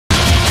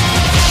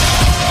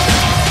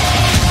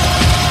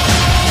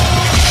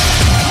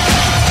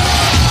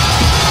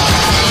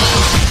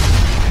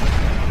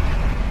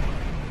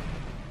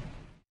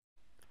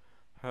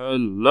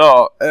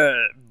Hello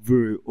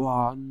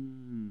everyone,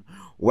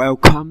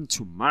 welcome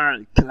to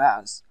my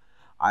class.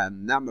 I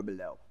am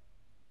Numberblocks.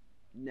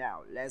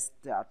 Now let's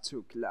start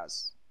to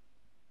class.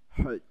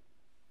 Hey,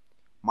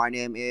 my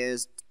name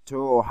is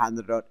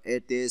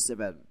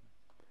 287.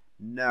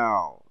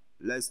 Now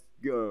let's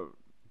go.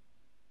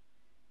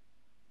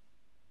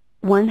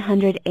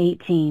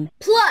 118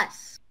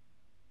 plus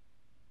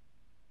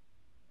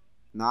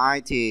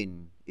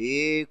 19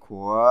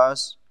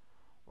 equals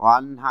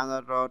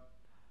 137.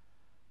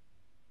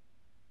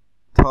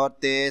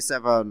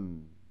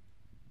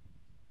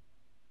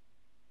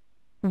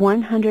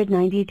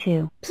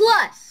 192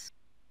 plus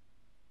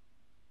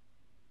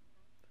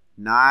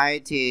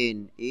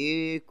 19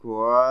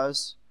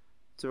 equals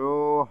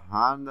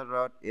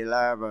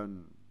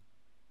 211.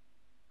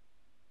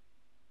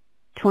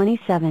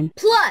 27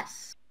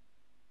 plus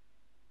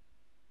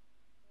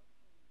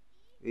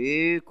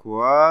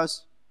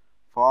equals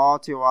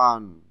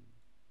 41.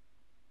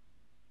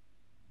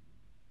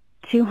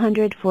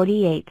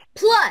 248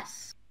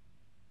 plus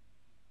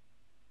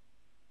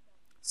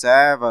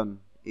 7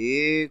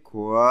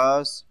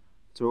 equals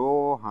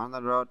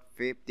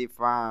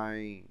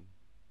 255.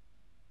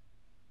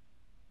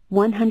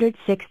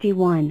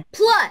 161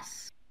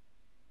 plus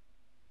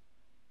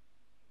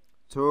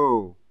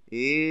 2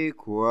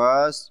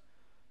 equals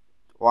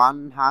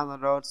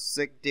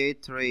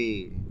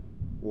 163.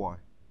 What?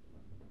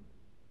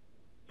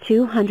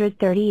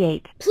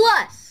 238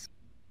 plus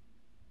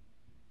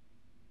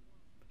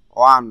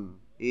 1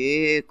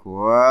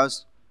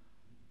 equals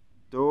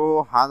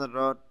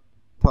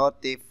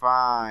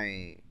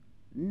 235.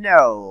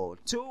 No,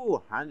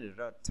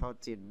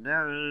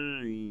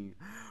 239.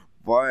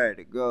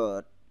 Very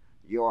good.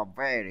 You are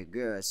very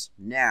good.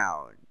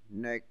 Now,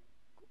 next.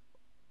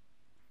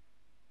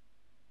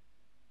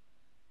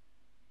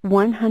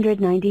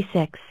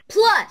 196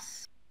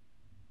 plus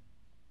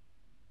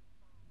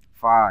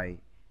 5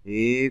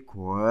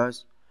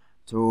 equals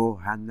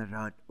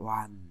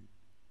 201.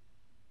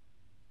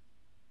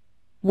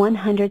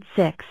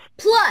 106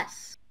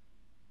 plus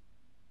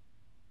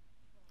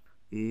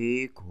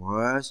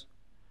equals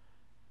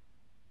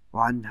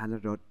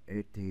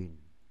 118.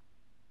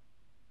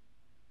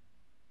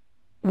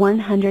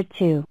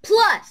 102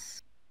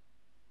 plus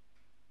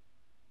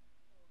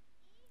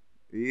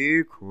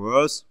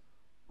equals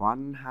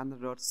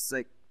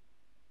 106.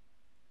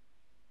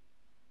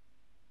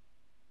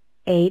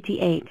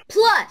 88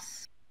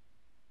 plus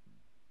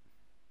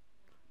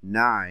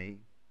 9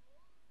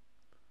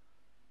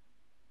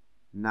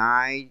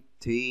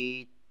 97.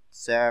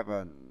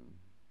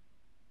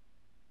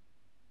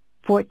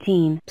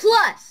 14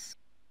 plus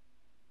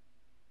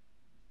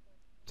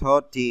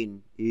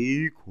 13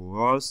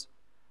 equals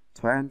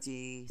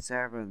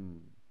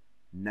 27.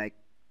 Next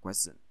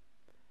question.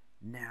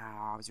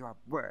 Now you are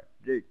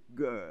very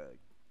good.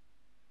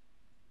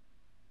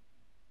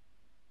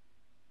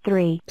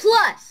 3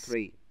 plus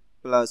 3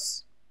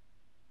 plus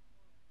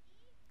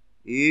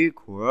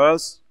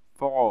equals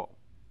 4.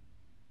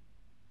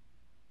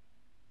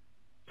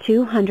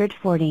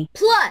 240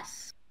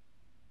 plus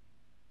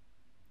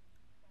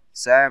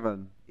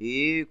 7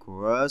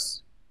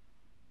 equals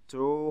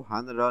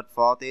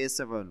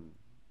 247.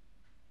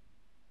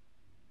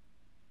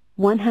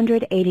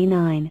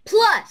 189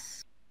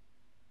 plus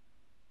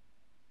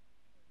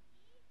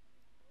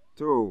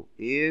 2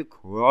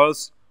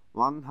 equals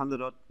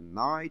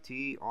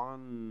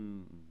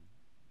 191.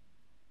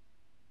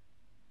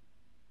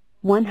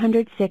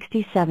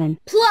 167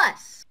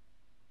 plus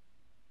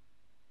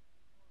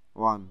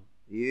 1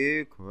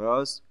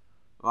 equals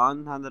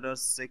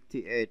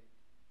 168.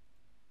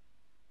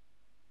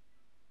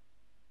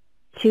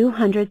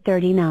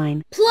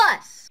 239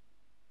 plus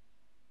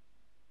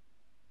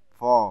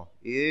 4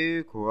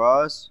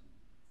 equals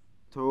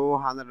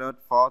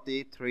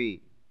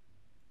 243.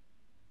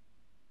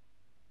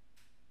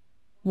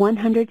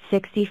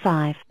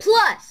 165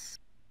 plus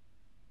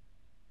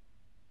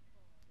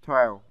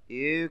 12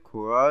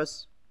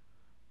 equals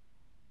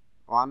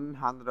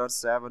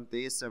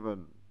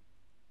 177.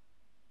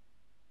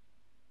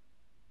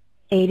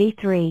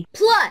 83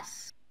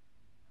 plus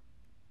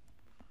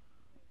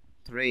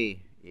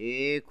 3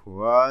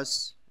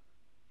 equals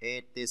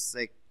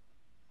 86.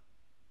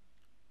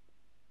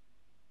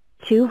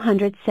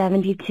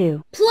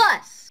 272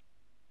 plus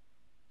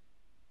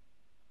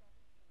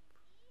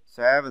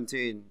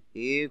 17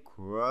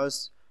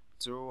 equals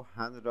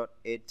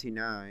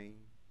 289.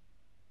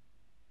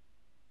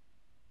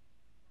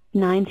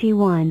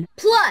 91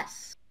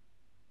 plus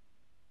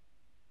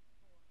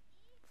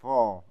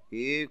 4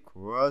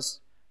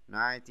 equals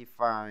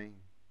 95.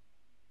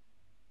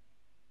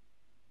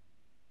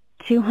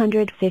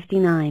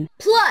 259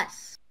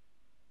 plus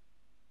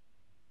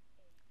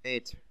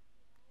 8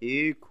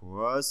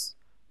 equals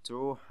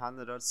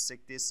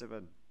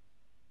 267.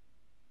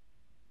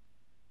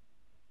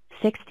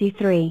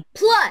 63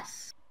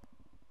 plus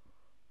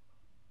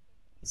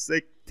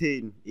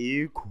 16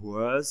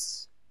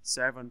 equals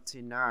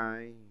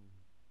 79.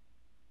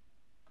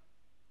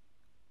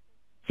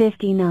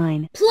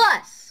 59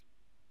 plus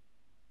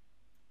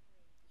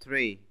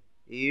 3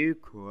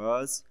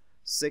 equals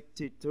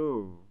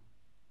 62.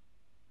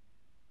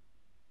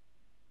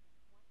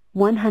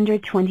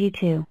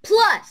 122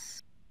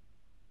 plus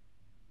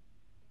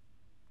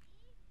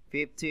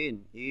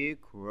 15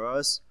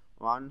 equals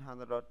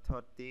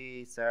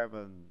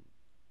 137.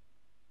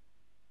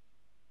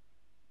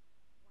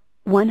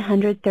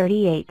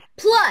 138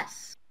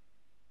 plus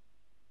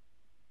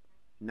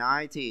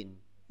 19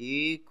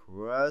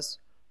 equals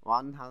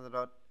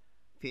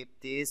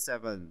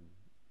 157.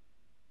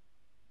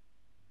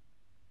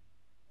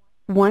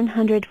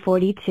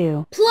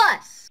 142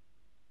 plus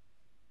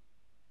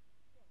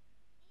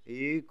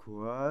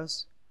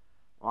equals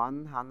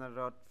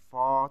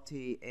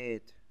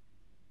 148.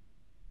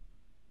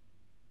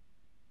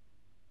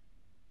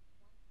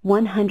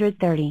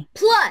 130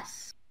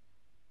 plus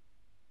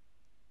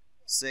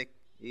 6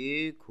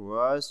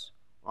 equals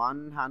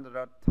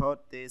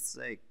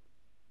 136.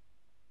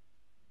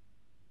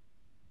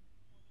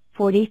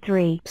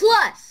 43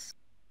 plus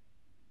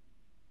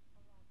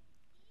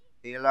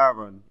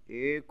 11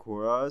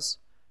 equals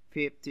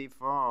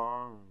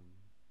 54.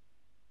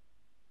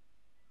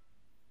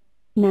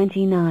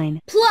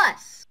 99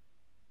 plus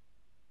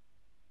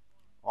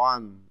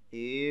 1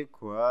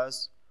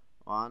 equals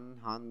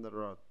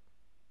 100.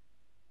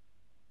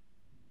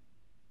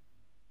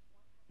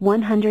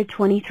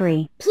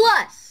 123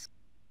 plus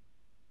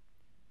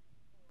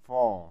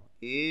 4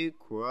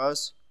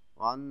 equals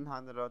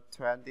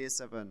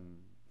 127.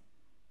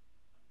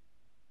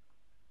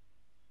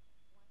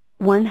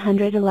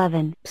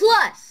 111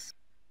 plus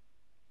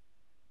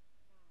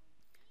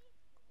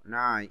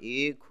 9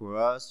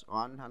 equals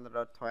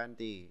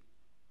 120.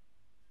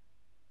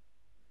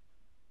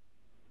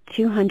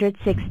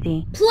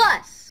 260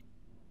 plus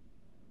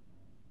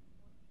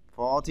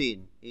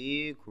 14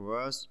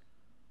 equals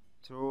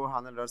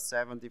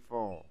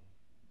 274.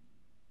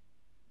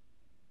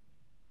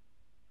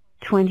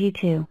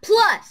 22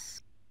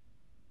 plus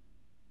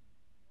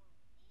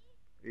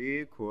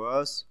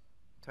equals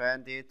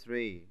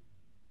 23.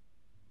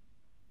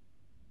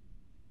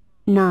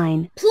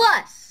 9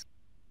 plus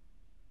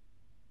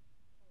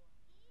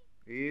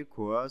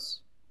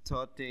equals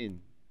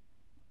 13.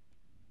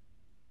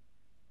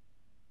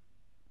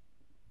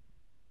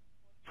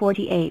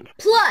 48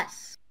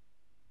 plus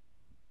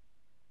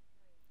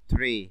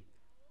 3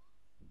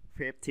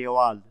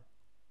 51.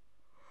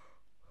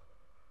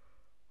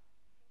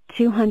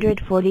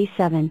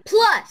 247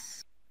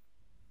 plus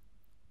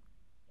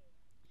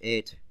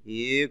 8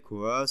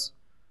 equals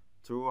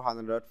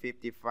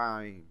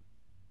 255.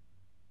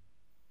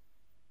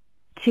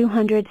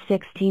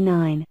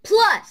 269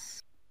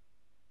 plus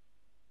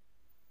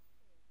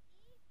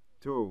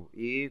 2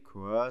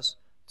 equals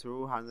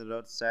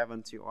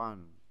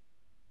 271.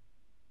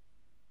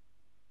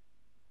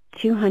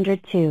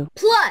 202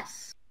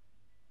 plus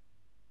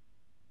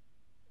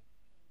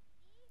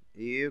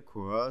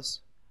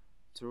equals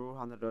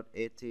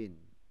 218.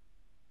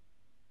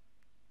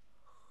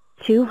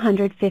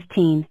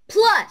 215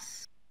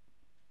 plus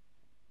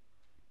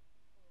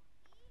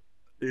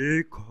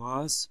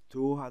equals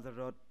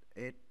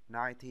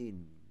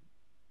 219.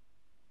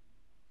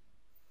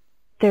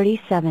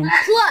 37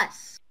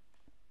 plus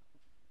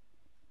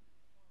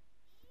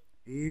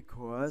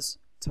equals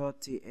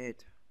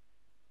 38.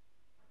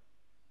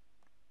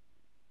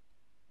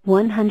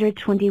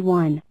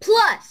 121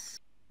 plus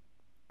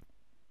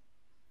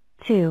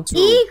 2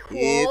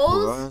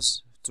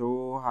 equals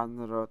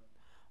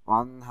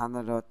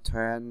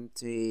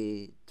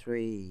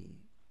 123.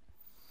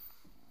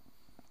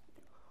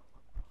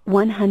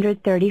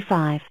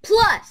 135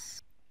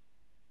 plus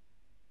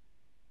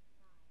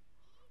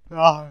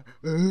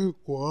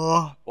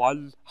equals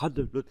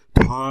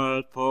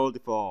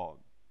 144.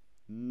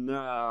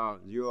 Now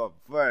you are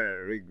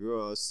very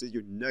good. See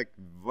you next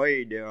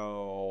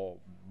video.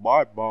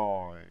 Bye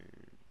bye.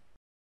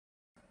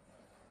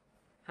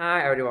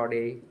 Hi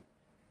everybody,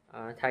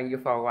 thank you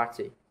for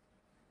watching.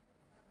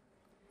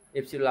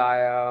 If you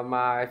like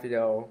my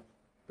video,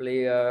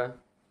 please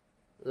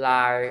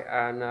like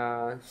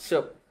and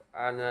sub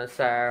and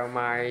share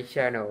my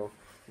channel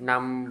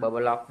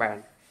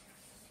Numberblocks.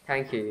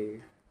 Thank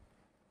you.